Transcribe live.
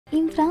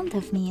In front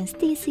of me is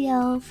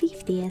TCL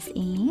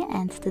 50SE,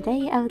 and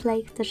today I would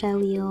like to show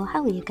you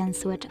how you can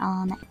switch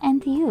on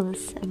and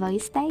use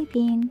voice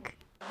typing.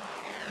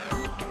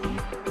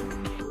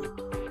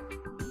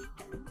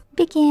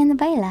 Begin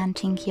by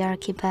launching your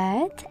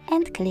keyboard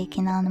and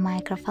clicking on the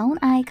microphone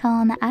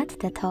icon at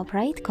the top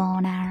right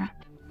corner.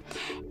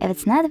 If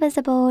it's not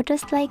visible,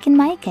 just like in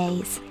my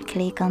case,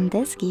 click on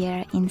this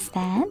gear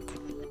instead.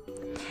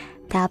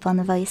 Tap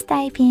on voice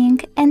typing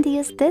and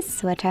use this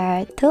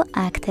switcher to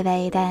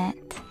activate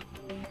it.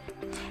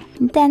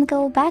 Then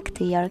go back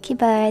to your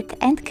keyboard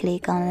and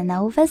click on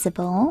Now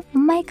Visible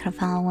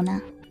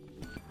Microphone.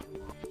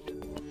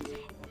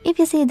 If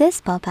you see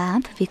this pop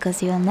up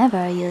because you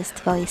never used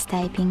voice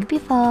typing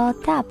before,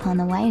 tap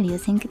on while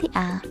using the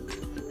app.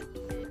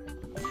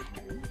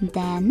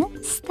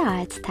 Then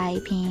start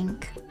typing.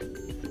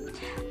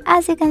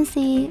 As you can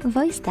see,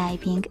 voice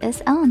typing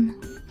is on.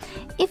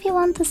 If you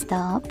want to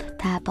stop,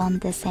 tap on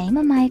the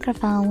same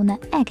microphone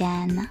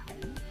again.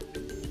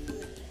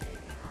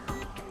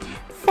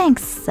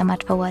 Thanks so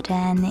much for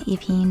watching.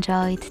 If you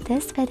enjoyed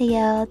this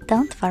video,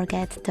 don't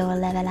forget to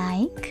leave a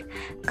like,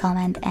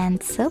 comment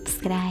and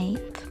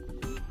subscribe.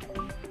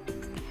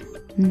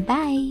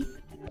 Bye!